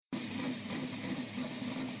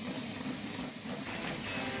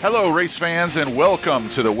Hello, race fans, and welcome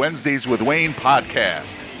to the Wednesdays with Wayne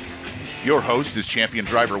podcast. Your host is champion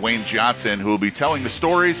driver Wayne Johnson, who will be telling the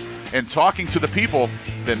stories and talking to the people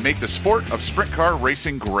that make the sport of sprint car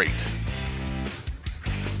racing great.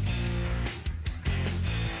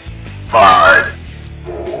 5,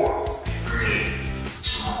 4, 3,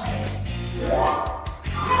 2, 1, go.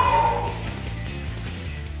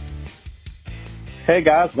 Hey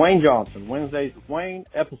guys, Wayne Johnson, Wednesdays with Wayne,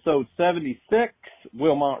 episode 76,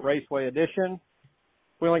 Wilmont Raceway edition.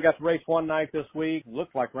 We only got to race one night this week.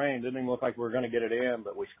 Looked like rain. Didn't even look like we were going to get it in,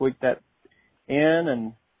 but we squeaked that in,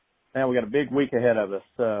 and now we got a big week ahead of us.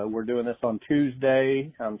 We're doing this on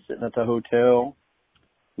Tuesday. I'm sitting at the hotel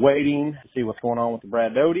waiting to see what's going on with the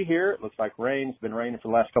Brad Doty here. It looks like rain's been raining for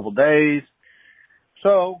the last couple of days.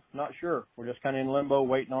 So, not sure. We're just kind of in limbo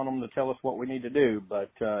waiting on them to tell us what we need to do. But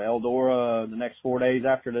Eldora the next 4 days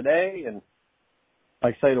after today, and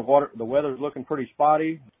like I say, the weather's looking pretty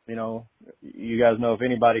spotty. You know, you guys know if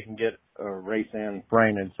anybody can get a race in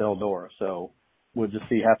rain, it's Eldora. So we'll just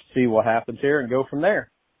have to see what happens here and go from there.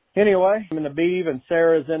 Anyway, I'm in the Beeve and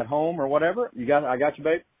Sarah's in at home or whatever. I got you,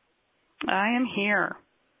 babe? I am here.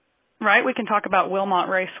 Right, we can talk about Wilmont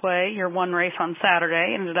Raceway, your one race on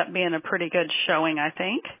Saturday. Ended up being a pretty good showing, I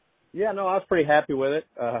think. Yeah, no, I was pretty happy with it.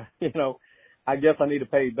 I guess I need to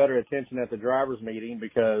pay better attention at the driver's meeting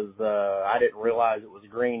because I didn't realize it was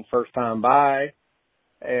green first time by.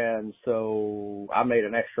 And so I made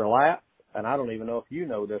an extra lap. And I don't even know if you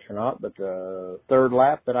know this or not, but the third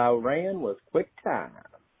lap that I ran was quick time.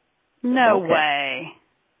 No way.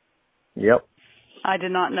 Yep. I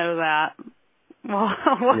did not know that. Well,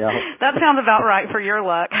 yeah. That sounds about right for your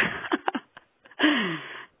luck.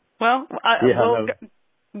 Well,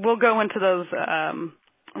 we'll go into those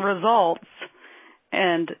results.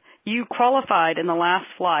 And you qualified in the last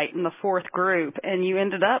flight in the fourth group, and you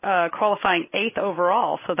ended up qualifying 8th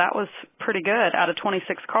overall. So that was pretty good out of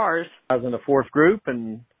 26 cars. I was in the fourth group,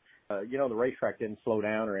 and the racetrack didn't slow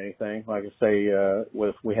down or anything. Like I say,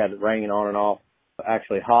 we had rain on and off.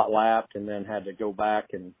 Actually hot lapped, and then had to go back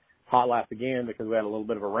and hot lap again because we had a little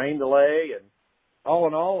bit of a rain delay. And all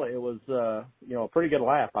in all, it was a pretty good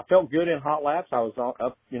lap. I felt good in hot laps. I was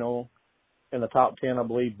up, in the top 10, I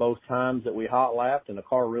believe, both times that we hot lapped, and the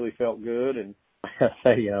car really felt good. And I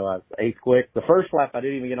say, I was 8th quick. The first lap, I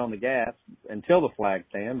didn't even get on the gas until the flag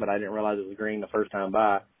stand, but I didn't realize it was green the first time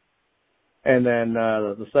by. And then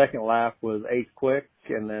the second lap was 8th quick,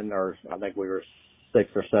 or I think we were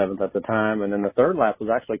 6th or 7th at the time. And then the third lap was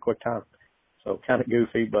actually quick time. So kind of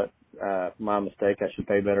goofy, but my mistake. I should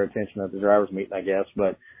pay better attention at the driver's meeting, I guess.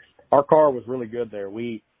 But our car was really good there.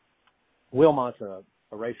 Wilmont's a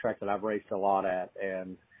racetrack that I've raced a lot at,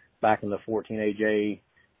 and back in the 14 AJ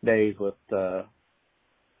days with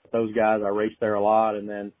those guys, I raced there a lot. And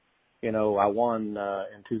then, I won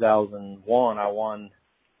in 2001. I won,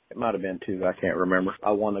 it might have been 2, I can't remember.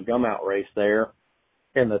 I won the gum out race there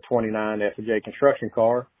in the 29 F&J construction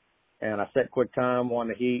car. And I set quick time, won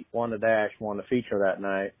the heat, won the dash, won the feature that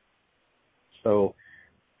night. So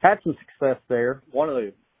had some success there.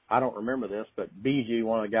 I don't remember this, but BG,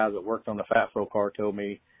 one of the guys that worked on the Fat Fro car, told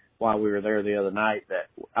me while we were there the other night that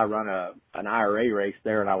I run an IRA race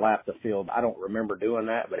there and I lapped the field. I don't remember doing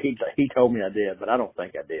that, but he told me I did, but I don't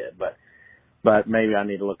think I did. But maybe I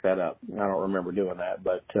need to look that up. I don't remember doing that,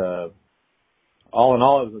 but all in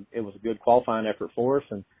all, it was a good qualifying effort for us.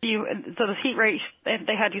 And so the heat race,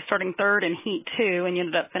 they had you starting 3rd in heat 2, and you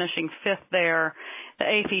ended up finishing 5th there. The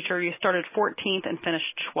A feature, you started 14th and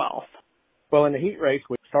finished 12th. Well, in the heat race,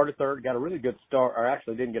 we started 3rd, got a really good start, or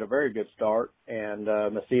actually didn't get a very good start, and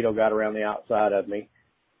Macedo got around the outside of me.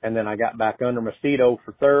 And then I got back under Macedo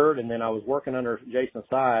for 3rd, and then I was working under Jason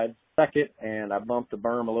Sides 2nd, and I bumped the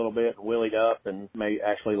berm a little bit and willied up and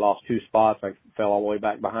actually lost 2 spots. I fell all the way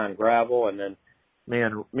back behind Gravel, and then me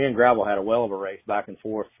and Gravel had a well of a race back and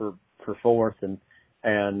forth for 4th, and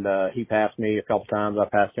he passed me a couple times. I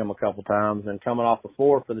passed him a couple times, and coming off the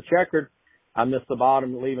 4th for the checkered, I missed the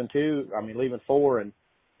bottom leaving 4,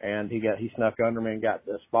 and he snuck under me and got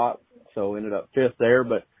the spot, so ended up 5th there.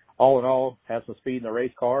 But all in all, had some speed in the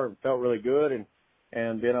race car and felt really good,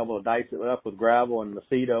 and being able to dice it up with Gravel and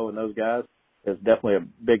Macedo and those guys is definitely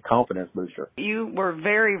a big confidence booster. You were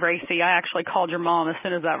very racy. I actually called your mom as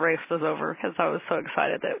soon as that race was over because I was so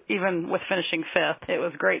excited that even with finishing 5th, it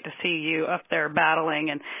was great to see you up there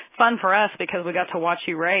battling, and fun for us because we got to watch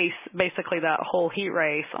you race basically that whole heat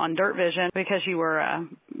race on Dirt Vision because you were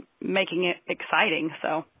making it exciting.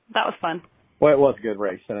 So that was fun. Well, it was a good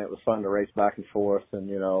race, and it was fun to race back and forth,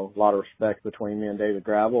 and, a lot of respect between me and David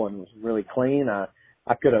Gravel, and it was really clean.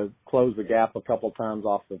 I could have closed the gap a couple of times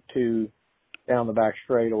off of 2 down the back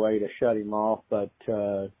straightaway to shut him off, but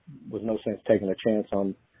was no sense taking a chance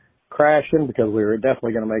on crashing because we were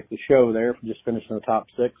definitely going to make the show there from just finishing the top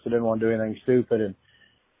 6. So didn't want to do anything stupid,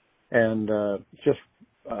 and just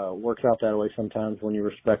works out that way sometimes when you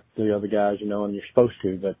respect the other guys, and you're supposed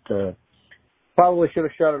to. But probably should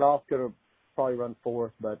have shut it off. Could have probably run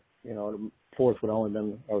 4th, but fourth would only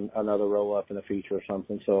been another row up in the feature or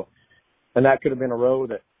something. So, and that could have been a row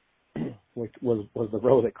that was the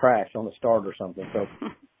row that crashed on the start or something. So,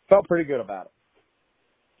 felt pretty good about it.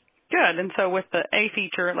 Good. And so with the A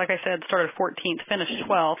feature, like I said, started 14th, finished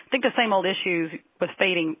 12th. I think the same old issues with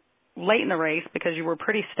fading late in the race because you were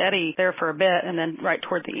pretty steady there for a bit, and then right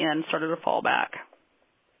toward the end started to fall back.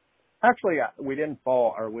 Actually, we didn't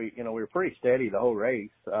fall, or we were pretty steady the whole race.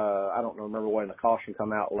 I don't remember when the caution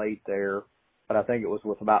come out late there, but I think it was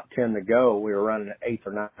with about 10 to go. We were running at 8th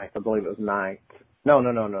or 9th. I believe it was 9th. No,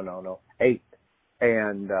 8th.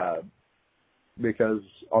 And because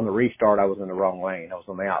on the restart, I was in the wrong lane. I was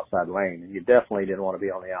on the outside lane, and you definitely didn't want to be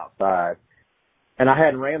on the outside. And I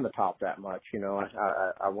hadn't ran the top that much.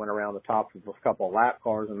 I went around the top with a couple of lap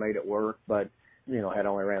cars and made it work, but had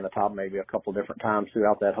only ran the top maybe a couple different times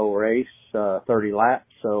throughout that whole race, 30 laps.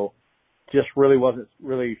 So just really wasn't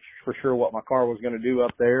really for sure what my car was going to do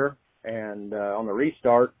up there. And on the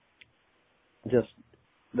restart, just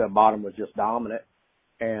the bottom was just dominant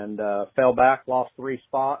and fell back, lost 3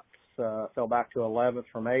 spots, fell back to 11th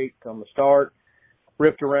from 8th on the start,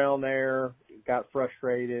 ripped around there, got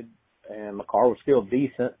frustrated, and my car was still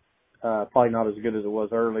decent, probably not as good as it was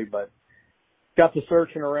early, but got to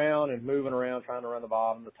searching around and moving around, trying to run the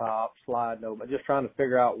bottom, the top, slide, no, but just trying to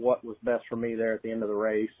figure out what was best for me there at the end of the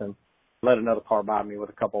race, and let another car by me with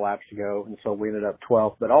a couple laps to go, and so we ended up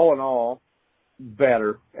 12th. But all in all,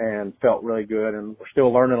 better and felt really good, and we're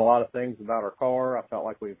still learning a lot of things about our car. I felt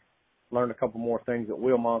like we've learned a couple more things at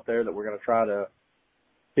Wheelmont there that we're going to try to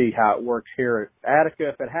see how it works here at Attica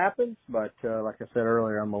if it happens. But like I said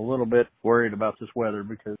earlier, I'm a little bit worried about this weather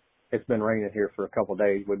because it's been raining here for a couple of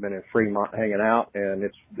days. We've been in Fremont hanging out, and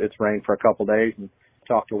it's rained for a couple of days. And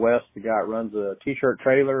talked to Wes, the guy that runs a T-shirt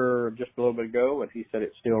trailer, just a little bit ago, and he said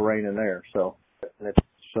it's still raining there. So and it's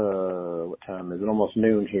what time is it? Almost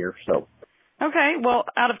noon here. So. Okay, well,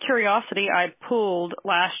 out of curiosity, I pulled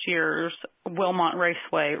last year's Wilmot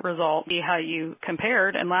Raceway result, see how you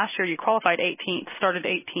compared, and last year you qualified 18th, started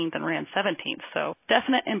 18th, and ran 17th, so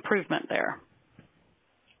definite improvement there.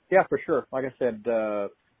 Yeah, for sure. Like I said,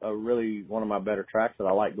 really one of my better tracks that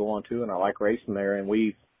I like going to, and I like racing there, and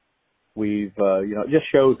we've it just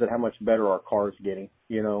shows that how much better our car's getting.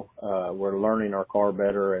 We're learning our car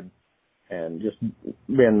better, and just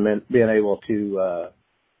being able to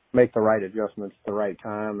make the right adjustments at the right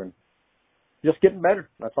time and just getting better.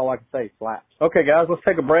 That's all I can say. Flaps. Okay, guys, let's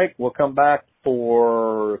take a break. We'll come back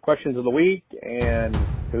for questions of the week and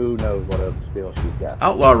who knows what other skills she's got.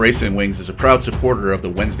 Outlaw Racing Wings is a proud supporter of the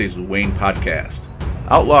Wednesdays with Wayne podcast.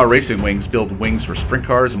 Outlaw Racing Wings build wings for sprint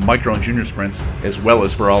cars, micro and junior sprints, as well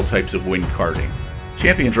as for all types of wing karting.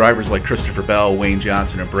 Champion drivers like Christopher Bell, Wayne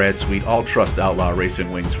Johnson, and Brad Sweet all trust Outlaw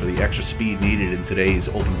Racing Wings for the extra speed needed in today's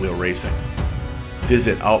open-wheel racing.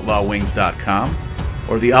 Visit outlawwings.com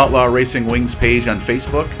or the Outlaw Racing Wings page on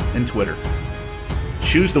Facebook and Twitter.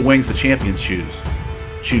 Choose the wings the champions choose.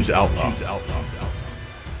 Choose Outlaw.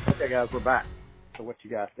 Okay, guys, we're back. So what you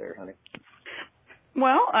got there, honey?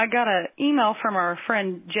 Well, I got an email from our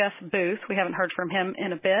friend Jeff Booth. We haven't heard from him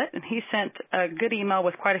in a bit, and he sent a good email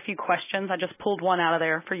with quite a few questions. I just pulled one out of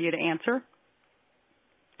there for you to answer.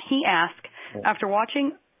 He asked, after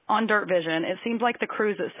watching on Dirt Vision, it seems like the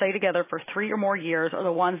crews that stay together for 3 or more years are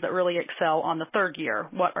the ones that really excel on the 3rd year.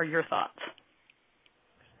 What are your thoughts?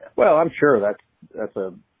 Well, I'm sure that's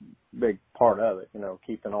a big part of it,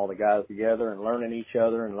 keeping all the guys together and learning each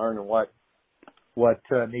other and learning what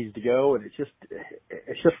needs to go. And it's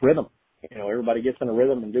just rhythm. Everybody gets in a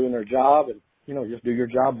rhythm and doing their job and, just do your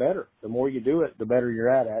job better. The more you do it, the better you're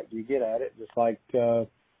at it. You get at it, just like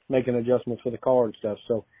making adjustments for the car and stuff.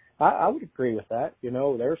 So I would agree with that.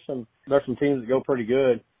 There's some teams that go pretty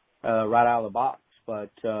good right out of the box,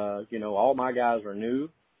 but all my guys are new.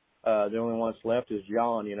 The only one that's left is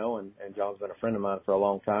John, and John's been a friend of mine for a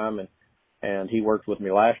long time, and he worked with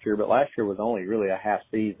me last year, but last year was only really a half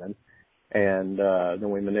season, and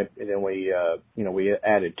then we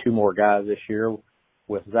added 2 more guys this year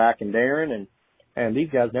with Zach and Darren, and these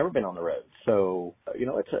guys never been on the road, so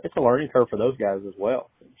it's a learning curve for those guys as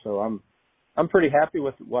well. So I'm pretty happy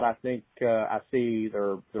with what I think. I see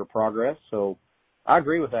their progress. So I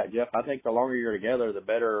agree with that, Jeff. I think the longer you're together, the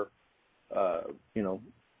better,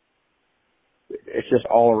 it's just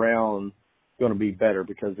all around going to be better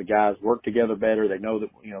because the guys work together better. They know that,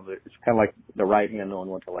 it's kind of like the right hand knowing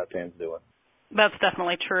what the left hand's doing. That's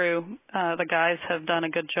definitely true. The guys have done a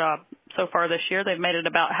good job so far this year. They've made it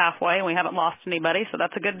about halfway, and we haven't lost anybody, so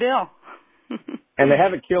that's a good deal. And they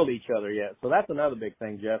haven't killed each other yet. So that's another big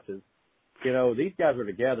thing, Jeff, is, these guys are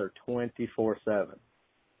together 24/7.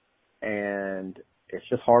 And it's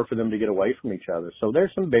just hard for them to get away from each other. So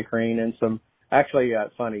there's some bickering and actually a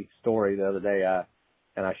funny story the other day.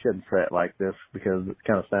 And I shouldn't say it like this because it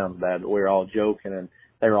kind of sounds bad, but we were all joking and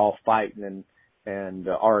they were all fighting and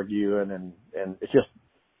arguing and it's just,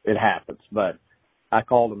 it happens. But I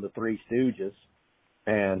called them the Three Stooges,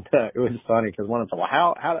 and it was funny because one of them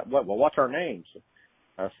said, well, what's our names?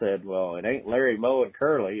 I said, well, it ain't Larry, Moe, and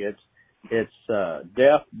Curly. It's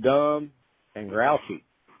Deaf, Dumb, and Grouchy.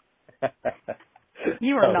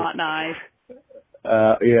 You are not nice.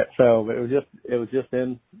 Yeah. So it was just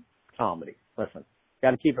in comedy. Listen,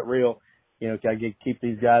 got to keep it real. Got to keep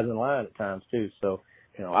these guys in line at times too. So,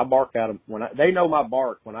 I bark at them they know my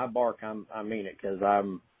bark. When I bark, I mean it because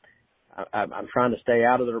I'm trying to stay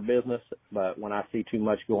out of their business. But when I see too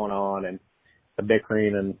much going on and the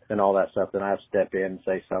bickering and all that stuff, then I have to step in and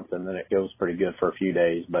say something. Then it goes pretty good for a few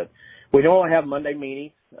days. But we don't only have Monday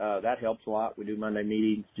meetings. That helps a lot. We do Monday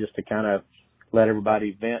meetings just to kind of let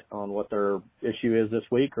everybody vent on what their issue is this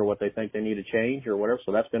week or what they think they need to change or whatever.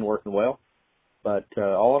 So that's been working well. But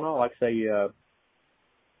all in all, like I say,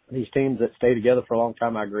 these teams that stay together for a long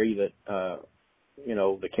time, I agree that,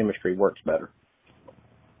 the chemistry works better.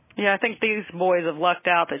 Yeah, I think these boys have lucked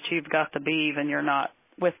out that you've got the beeve and you're not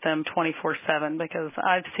with them 24/7 because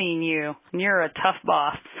I've seen you and you're a tough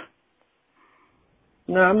boss.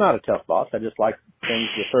 No, I'm not a tough boss. I just like things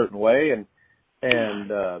a certain way and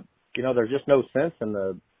there's just no sense in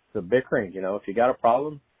the bickering. If you got a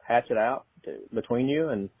problem, hatch it out between you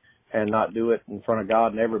and not do it in front of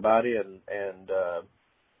God and everybody and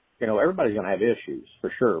everybody's going to have issues for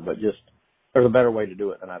sure, but just there's a better way to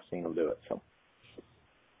do it than I've seen them do it. So.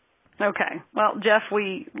 Okay. Well, Jeff,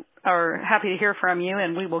 we are happy to hear from you,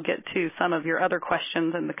 and we will get to some of your other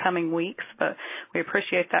questions in the coming weeks, but we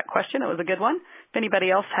appreciate that question. It was a good one. If anybody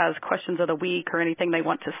else has questions of the week or anything they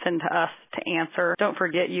want to send to us to answer, don't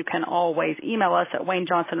forget you can always email us at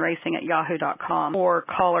waynejohnsonracing@yahoo.com or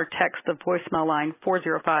call or text the voicemail line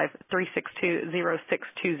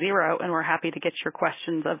 405-362-0620, and we're happy to get your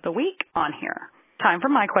questions of the week on here. Time for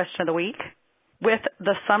my question of the week. With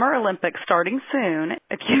the Summer Olympics starting soon,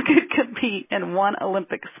 if you could compete in one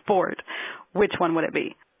Olympic sport, which one would it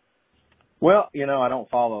be? Well, I don't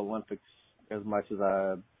follow Olympics as much as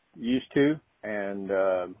I used to. And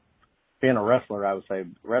being a wrestler, I would say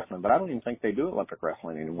wrestling. But I don't even think they do Olympic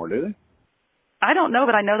wrestling anymore, do they? I don't know,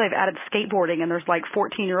 but I know they've added skateboarding, and there's like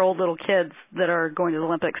 14-year-old little kids that are going to the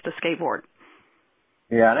Olympics to skateboard.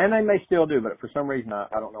 Yeah, and they may still do, but for some reason,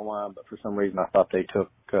 I don't know why, but for some reason I thought they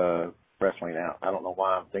took wrestling out. I don't know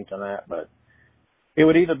why I'm thinking that, but it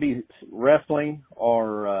would either be wrestling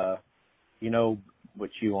or,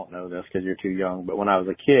 which you won't know this because you're too young, but when I was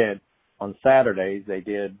a kid, on Saturdays, they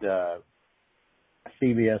did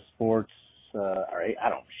CBS Sports, I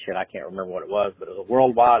can't remember what it was, but it was a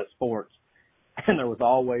worldwide of sports, and there was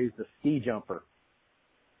always the ski jumper,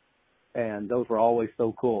 and those were always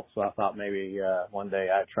so cool, so I thought maybe one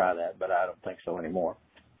day I'd try that, but I don't think so anymore.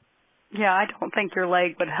 Yeah, I don't think your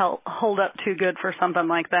leg would hold up too good for something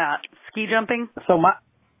like that. Ski jumping? So my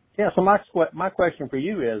question for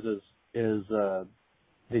you is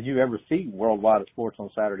did you ever see Worldwide of Sports on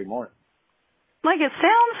Saturday morning? Like, it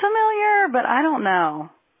sounds familiar, but I don't know.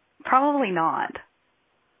 Probably not.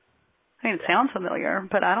 I mean, it sounds familiar,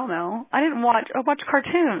 but I don't know. I watch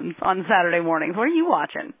cartoons on Saturday mornings. What are you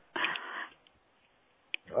watching?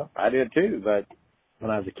 Well, I did too, but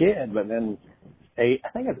when I was a kid, but then I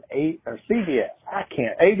think it's CBS.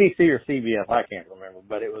 ABC or CBS, I can't remember,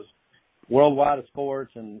 but it was Worldwide of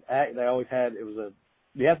Sports, and they always had,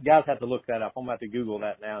 guys have to look that up. I'm about to Google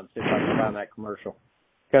that now and see if I can find that commercial.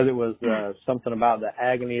 Because it was something about the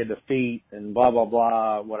agony of defeat and blah, blah,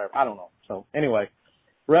 blah, whatever. I don't know. So anyway,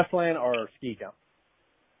 wrestling or ski jump?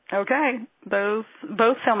 Okay. Those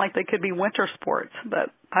both sound like they could be winter sports,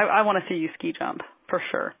 but I want to see you ski jump for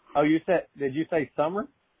sure. Oh, did you say summer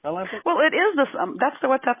Olympics? Well, it is that's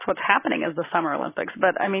what's happening is the Summer Olympics.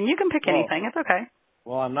 But I mean, you can pick anything. It's okay.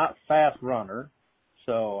 Well, I'm not a fast runner,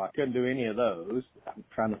 so I couldn't do any of those. I'm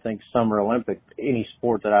trying to think Summer Olympic, any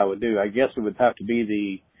sport that I would do. I guess it would have to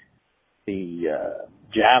be the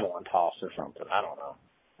javelin toss or something. I don't know.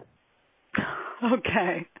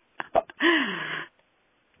 Okay.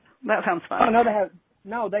 That sounds fun.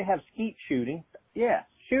 Oh, they have skeet shooting. Yeah,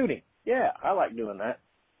 shooting. Yeah, I like doing that.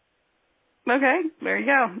 Okay, there you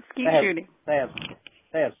go. Skeet shooting. They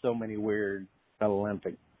have so many weird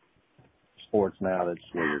Olympic sports now that's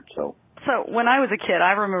weird. So when I was a kid,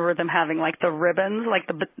 I remember them having like the ribbons,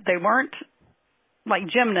 they weren't like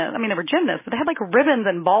gymnasts. I mean, they were gymnasts, but they had like ribbons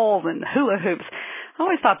and balls and hula hoops. I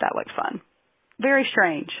always thought that looked fun. Very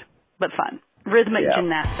strange, but fun. Rhythmic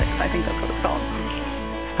gymnastics, I think that's what it's called.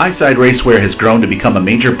 Highside Racewear has grown to become a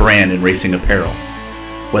major brand in racing apparel.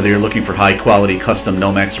 Whether you're looking for high-quality custom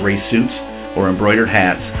Nomex race suits or embroidered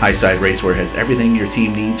hats, Highside Racewear has everything your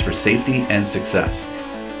team needs for safety and success.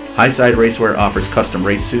 Highside Racewear offers custom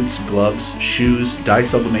race suits, gloves, shoes,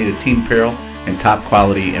 dye-sublimated team apparel, and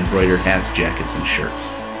top-quality embroidered hats, jackets, and shirts.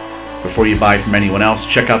 Before you buy from anyone else,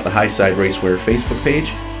 check out the Highside Racewear Facebook page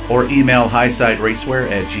or email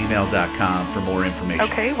highsideracewear@gmail.com for more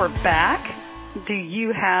information. Okay, we're back. Do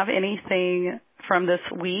you have anything from this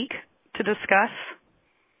week to discuss?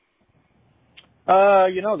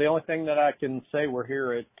 The only thing that I can say we're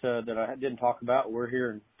here at that I didn't talk about, we're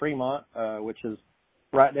here in Fremont, which is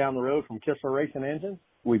right down the road from Kistler Racing Engines.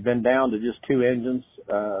 We've been down to just 2 engines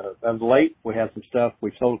as of late. We had some stuff.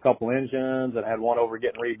 We sold a couple engines and had one over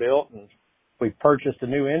getting rebuilt, and we purchased a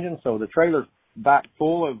new engine. So the trailer's back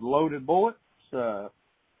full of loaded bullets.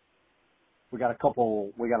 We got a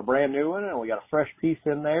brand new one, and we got a fresh piece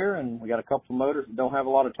in there, and we got a couple of motors that don't have a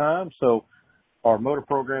lot of time. So our motor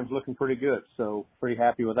program's looking pretty good. So pretty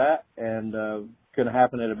happy with that, and couldn't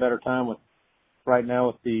happen at a better time with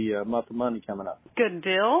the month of Monday coming up. Good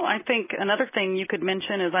deal. I think another thing you could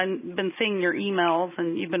mention is I've been seeing your emails,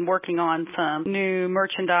 and you've been working on some new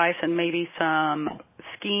merchandise and maybe some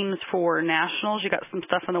schemes for nationals. You got some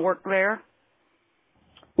stuff in the work there?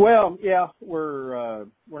 Well, yeah, we're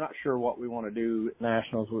not sure what we want to do at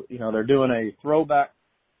nationals. They're doing a throwback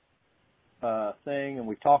thing, and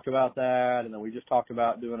we talked about that, and then we just talked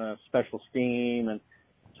about doing a special scheme, and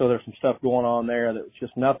so there's some stuff going on there that's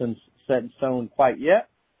just nothing's set in stone quite yet.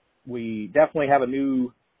 We definitely have a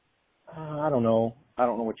new, I don't know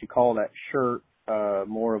what you call that shirt,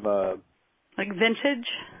 more of a like vintage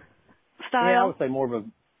style. Yeah, I would say more of a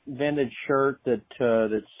vintage shirt that's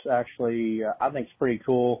actually I think it's pretty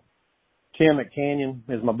cool. Tim at Canyon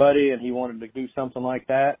is my buddy, and he wanted to do something like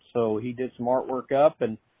that, so he did some artwork up,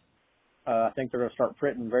 and I think they're going to start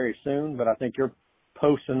printing very soon. But I think you're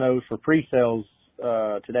posting those for pre-sales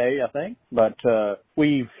today, I think. But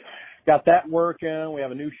we've got that working. We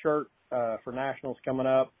have a new shirt for nationals coming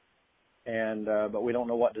up, and but we don't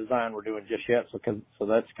know what design we're doing just yet. So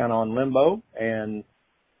that's kind of on limbo, and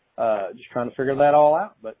just trying to figure that all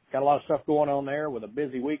out. But got a lot of stuff going on there with a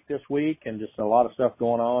busy week this week, and just a lot of stuff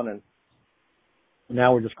going on. And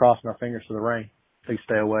now we're just crossing our fingers for the rain. Please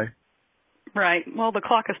stay away. Right. Well, the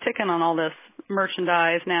clock is ticking on all this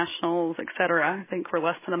merchandise, nationals, et cetera. I think we're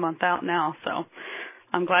less than a month out now, so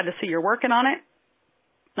I'm glad to see you're working on it.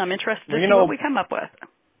 I'm interested to see what we come up with.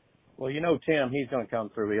 Well, Tim, he's going to come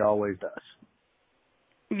through. He always does.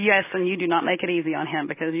 Yes, and you do not make it easy on him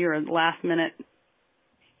because you're a last-minute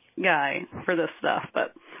guy for this stuff,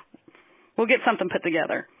 but we'll get something put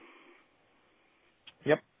together.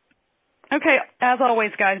 Yep. Okay, as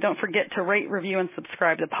always, guys, don't forget to rate, review, and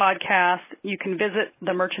subscribe to the podcast. You can visit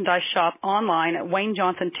the merchandise shop online at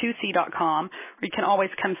WayneJohnson2C.com, or you can always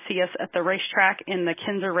come see us at the racetrack in the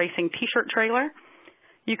Kinzer Racing T-shirt trailer.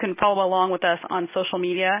 You can follow along with us on social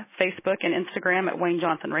media, Facebook and Instagram at Wayne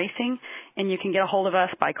Johnson Racing, and you can get a hold of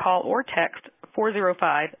us by call or text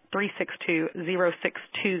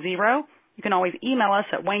 405-362-0620. You can always email us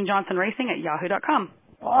at WayneJohnsonRacing@yahoo.com.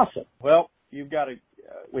 Awesome. Well, we've had a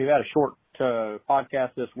short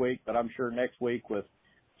podcast this week, but I'm sure next week with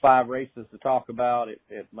 5 races to talk about, it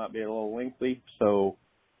might be a little lengthy. So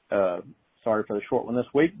sorry for the short one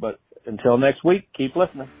this week, but until next week, keep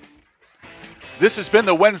listening. This has been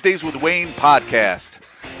the Wednesdays with Wayne podcast.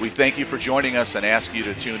 We thank you for joining us and ask you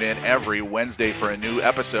to tune in every Wednesday for a new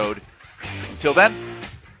episode. Until then,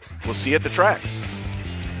 we'll see you at the tracks.